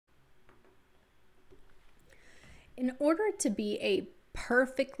In order to be a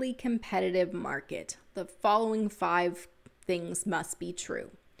perfectly competitive market, the following 5 things must be true.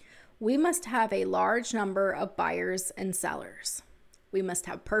 We must have a large number of buyers and sellers. We must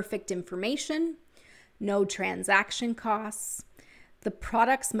have perfect information, no transaction costs. The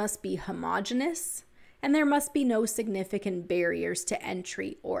products must be homogenous, and there must be no significant barriers to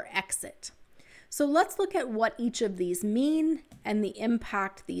entry or exit. So let's look at what each of these mean and the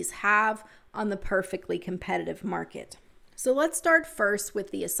impact these have on the perfectly competitive market. So let's start first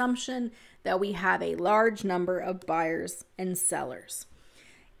with the assumption that we have a large number of buyers and sellers.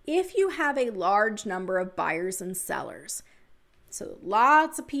 If you have a large number of buyers and sellers, so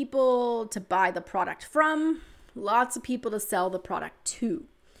lots of people to buy the product from, lots of people to sell the product to,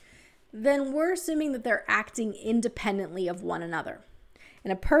 then we're assuming that they're acting independently of one another.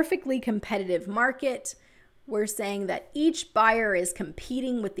 In a perfectly competitive market, we're saying that each buyer is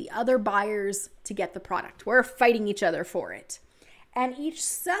competing with the other buyers to get the product. We're fighting each other for it. And each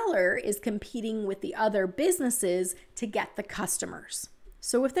seller is competing with the other businesses to get the customers.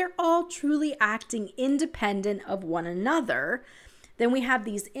 So if they're all truly acting independent of one another, then we have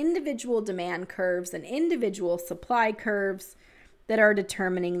these individual demand curves and individual supply curves that are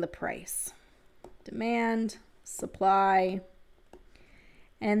determining the price. Demand, supply.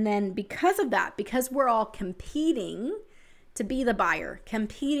 And then because of that, because we're all competing to be the buyer,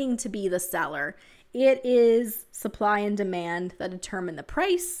 competing to be the seller, it is supply and demand that determine the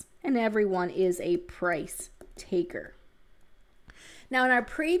price, and everyone is a price taker. Now, in our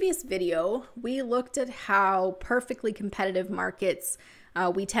previous video, we looked at how perfectly competitive markets,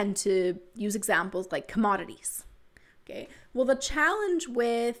 we tend to use examples like commodities. Okay. Well, the challenge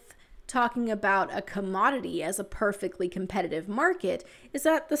with talking about a commodity as a perfectly competitive market is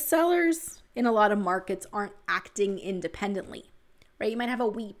that the sellers in a lot of markets aren't acting independently, right? You might have a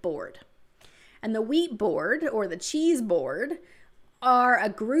wheat board, and the wheat board or the cheese board are a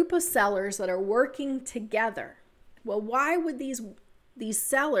group of sellers that are working together. Well, why would these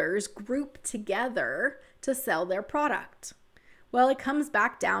sellers group together to sell their product? Well, it comes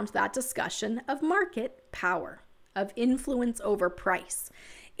back down to that discussion of market power, of influence over price.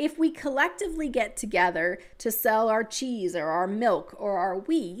 If we collectively get together to sell our cheese or our milk or our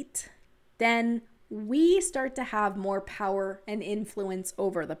wheat, then we start to have more power and influence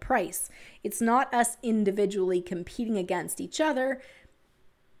over the price. It's not us individually competing against each other,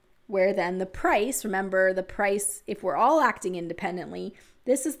 where then the price, remember the price, if we're all acting independently,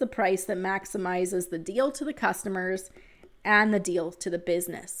 this is the price that maximizes the deal to the customers and the deal to the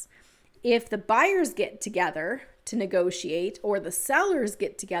business. If the buyers get together to negotiate or the sellers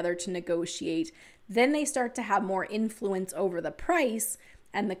get together to negotiate, then they start to have more influence over the price,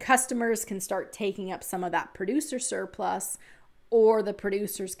 and the customers can start taking up some of that producer surplus, or the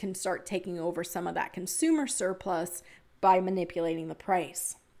producers can start taking over some of that consumer surplus by manipulating the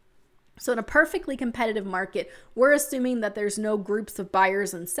price. So in a perfectly competitive market, we're assuming that there's no groups of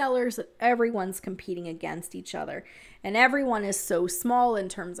buyers and sellers, that everyone's competing against each other. And everyone is so small in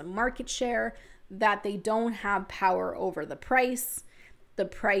terms of market share that they don't have power over the price. The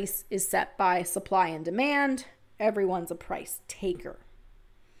price is set by supply and demand. Everyone's a price taker.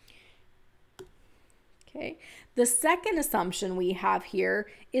 Okay. The second assumption we have here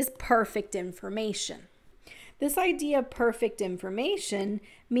is perfect information. This idea of perfect information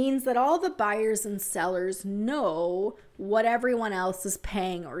means that all the buyers and sellers know what everyone else is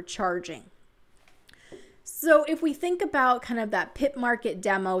paying or charging. So if we think about kind of that pit market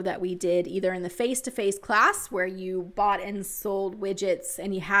demo that we did either in the face-to-face class where you bought and sold widgets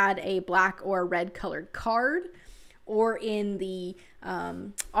and you had a black or red colored card, or in the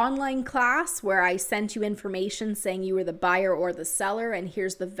online class where I sent you information saying you were the buyer or the seller and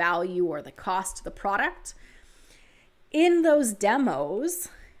here's the value or the cost of the product. In those demos,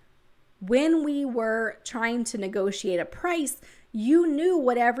 when we were trying to negotiate a price, you knew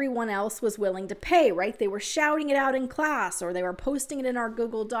what everyone else was willing to pay, right? They were shouting it out in class or they were posting it in our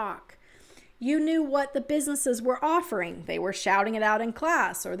Google Doc. You knew what the businesses were offering. They were shouting it out in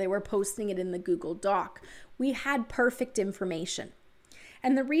class or they were posting it in the Google Doc. We had perfect information.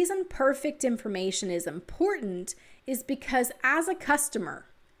 And the reason perfect information is important is because as a customer,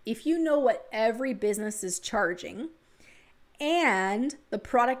 if you know what every business is charging, and the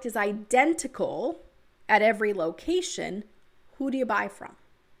product is identical at every location, who do you buy from?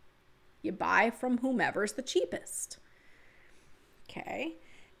 You buy from whomever's the cheapest. Okay.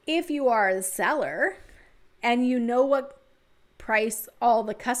 If you are the seller and you know what price all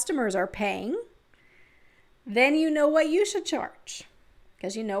the customers are paying, then you know what you should charge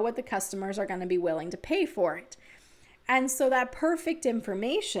because you know what the customers are going to be willing to pay for it. And so that perfect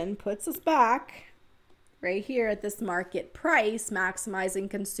information puts us back right here at this market price, maximizing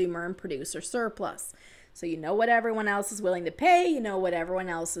consumer and producer surplus. So you know what everyone else is willing to pay, you know what everyone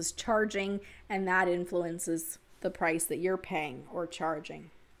else is charging, and that influences the price that you're paying or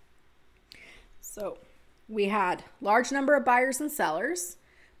charging. So we had large number of buyers and sellers,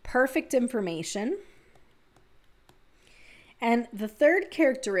 perfect information. And the third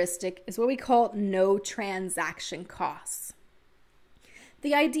characteristic is what we call no transaction costs.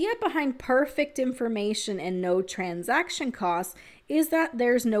 The idea behind perfect information and no transaction costs is that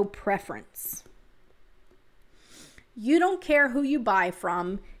there's no preference. You don't care who you buy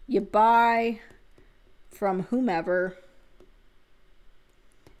from. You buy from whomever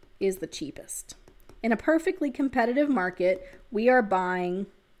is the cheapest. In a perfectly competitive market, we are buying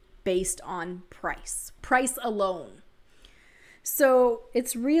based on price alone. So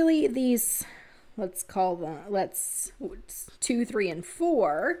it's really these, let's call them, 2, 3, and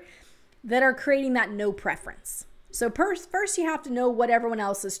 4 that are creating that no preference. So first you have to know what everyone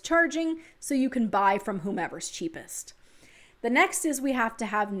else is charging so you can buy from whomever's cheapest. The next is we have to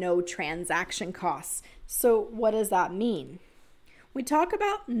have no transaction costs. So what does that mean? We talk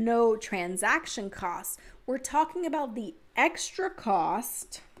about no transaction costs. We're talking about the extra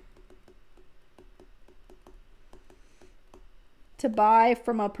cost to buy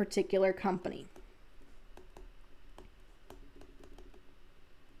from a particular company.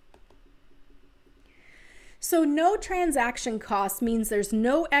 So no transaction cost means there's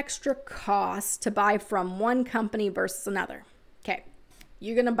no extra cost to buy from one company versus another. Okay,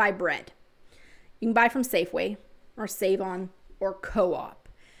 you're gonna buy bread. You can buy from Safeway or Save-On or Co-op.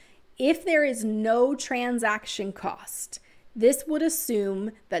 If there is no transaction cost, this would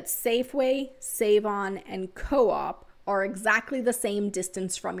assume that Safeway, Save-On, and Co-op are exactly the same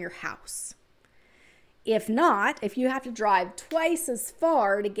distance from your house. If not, if you have to drive twice as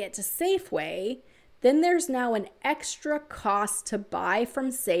far to get to Safeway, then there's now an extra cost to buy from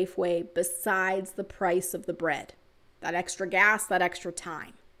Safeway besides the price of the bread. That extra gas, that extra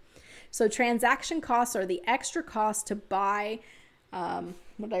time. So transaction costs are the extra cost to buy,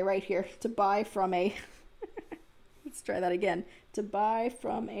 what did I write here? To buy from a, let's try that again. To buy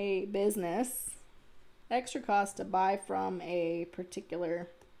from a business. Extra cost to buy from a particular,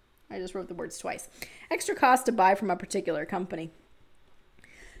 I just wrote the words twice. Extra cost to buy from a particular company.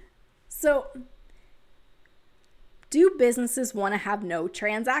 So, do businesses want to have no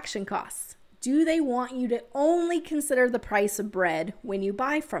transaction costs? Do they want you to only consider the price of bread when you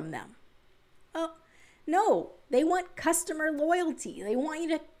buy from them? Oh, no, they want customer loyalty. They want you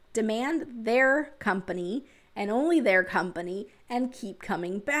to demand their company and only their company and keep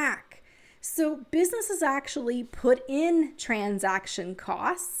coming back. So businesses actually put in transaction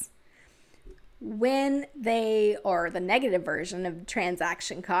costs when they, or the negative version of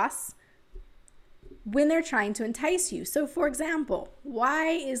transaction costs, when they're trying to entice you. So for example, why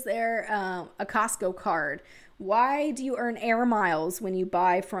is there a Costco card? Why do you earn air miles when you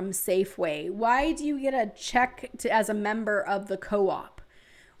buy from Safeway? Why do you get a check as a member of the co-op?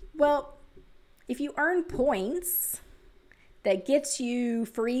 Well, if you earn points that gets you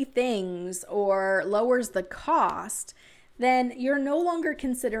free things or lowers the cost, then you're no longer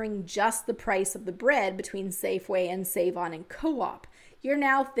considering just the price of the bread between Safeway and Save-On and Co-op. You're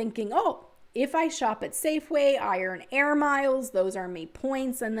now thinking, oh, if I shop at Safeway, I earn air miles, those earn me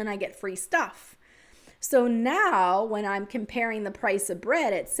points, and then I get free stuff. So now when I'm comparing the price of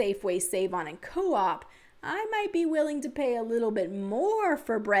bread at Safeway, Save-On, and Co-op, I might be willing to pay a little bit more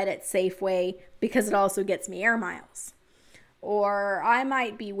for bread at Safeway because it also gets me air miles. Or I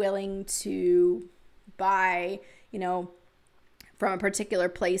might be willing to buy, from a particular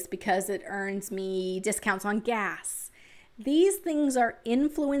place because it earns me discounts on gas. These things are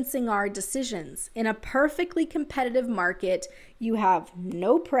influencing our decisions. In a perfectly competitive market, you have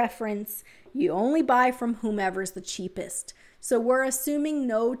no preference. You only buy from whomever's the cheapest. So we're assuming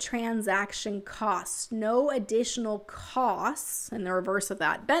no transaction costs, no additional costs, and the reverse of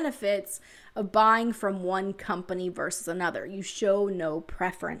that, benefits of buying from one company versus another. You show no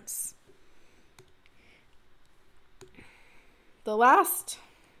preference. The last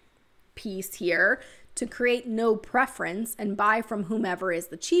piece here to create no preference and buy from whomever is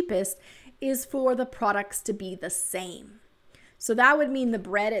the cheapest is for the products to be the same. So that would mean the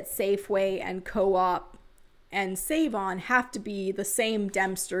bread at Safeway and Co-op and Save-On have to be the same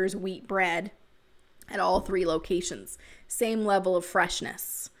Dempster's wheat bread at all 3 locations. Same level of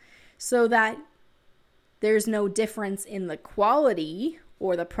freshness. So that there's no difference in the quality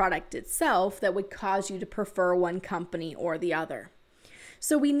or the product itself that would cause you to prefer one company or the other.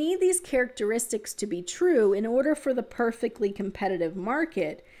 So we need these characteristics to be true in order for the perfectly competitive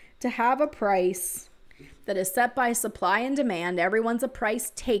market to have a price that is set by supply and demand. Everyone's a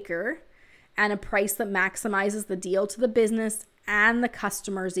price taker, and a price that maximizes the deal to the business and the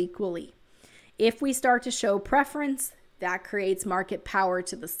customers equally. If we start to show preference, that creates market power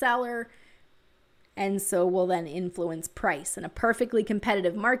to the seller, and so will then influence price. In a perfectly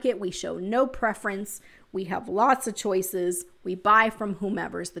competitive market, we show no preference. We have lots of choices. We buy from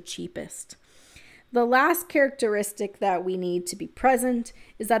whomever's the cheapest. The last characteristic that we need to be present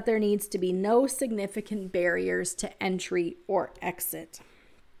is that there needs to be no significant barriers to entry or exit.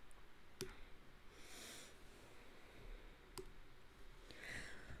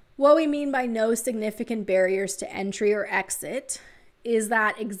 What we mean by no significant barriers to entry or exit is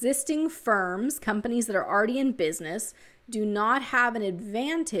that existing firms, companies that are already in business, do not have an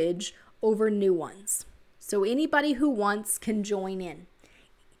advantage over new ones. So anybody who wants can join in.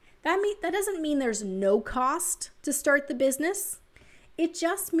 That doesn't mean there's no cost to start the business. It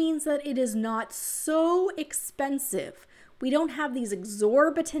just means that it is not so expensive. We don't have these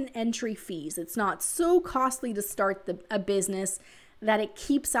exorbitant entry fees. It's not so costly to start a business that it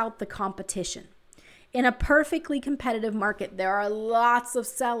keeps out the competition. In a perfectly competitive market, there are lots of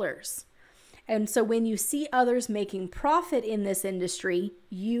sellers. And so when you see others making profit in this industry,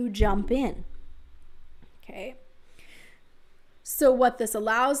 you jump in. Okay. So what this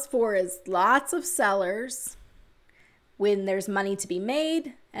allows for is lots of sellers when there's money to be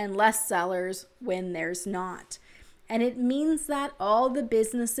made and less sellers when there's not. And it means that all the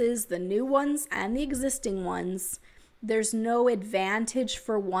businesses, the new ones and the existing ones, there's no advantage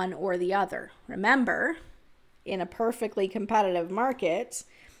for one or the other. Remember, in a perfectly competitive market,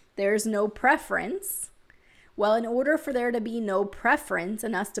 there's no preference. Well, in order for there to be no preference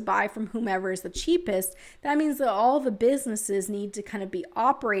and us to buy from whomever is the cheapest, that means that all the businesses need to kind of be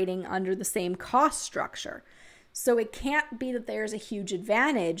operating under the same cost structure. So it can't be that there's a huge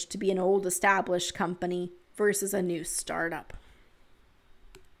advantage to be an old established company versus a new startup.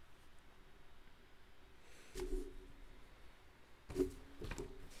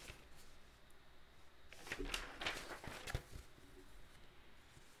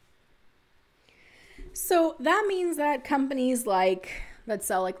 So that means that companies that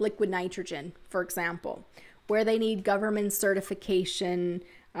sell liquid nitrogen, for example, where they need government certification,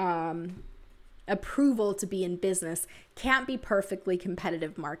 approval to be in business, can't be perfectly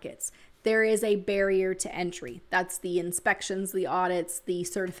competitive markets. There is a barrier to entry. That's the inspections, the audits, the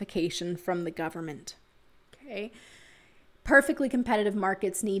certification from the government. Okay. Perfectly competitive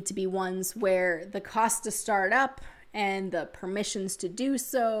markets need to be ones where the cost to start up and the permissions to do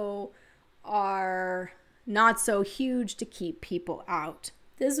so are not so huge to keep people out.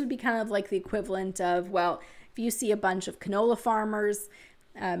 This would be kind of like the equivalent of, well, if you see a bunch of canola farmers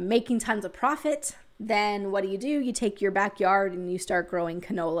making tons of profit, then what do? You take your backyard and you start growing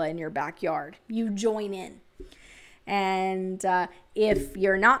canola in your backyard. You join in. And if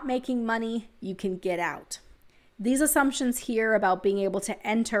you're not making money, you can get out. These assumptions here about being able to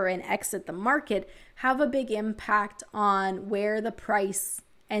enter and exit the market have a big impact on where the price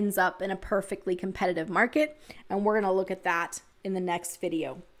ends up in a perfectly competitive market, and we're going to look at that in the next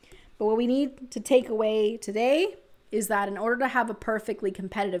video. But what we need to take away today is that in order to have a perfectly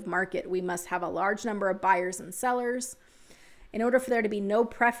competitive market, we must have a large number of buyers and sellers. In order for there to be no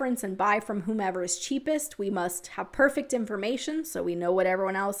preference and buy from whomever is cheapest, we must have perfect information so we know what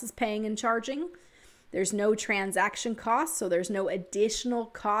everyone else is paying and charging. There's no transaction cost, so there's no additional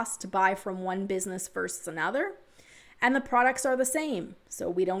cost to buy from one business versus another. And the products are the same. So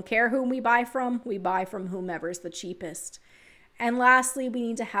we don't care whom we buy from whomever is the cheapest. And lastly, we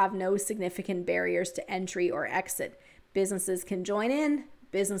need to have no significant barriers to entry or exit. Businesses can join in,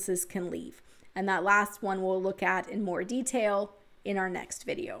 businesses can leave. And that last one we'll look at in more detail in our next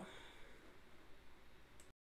video.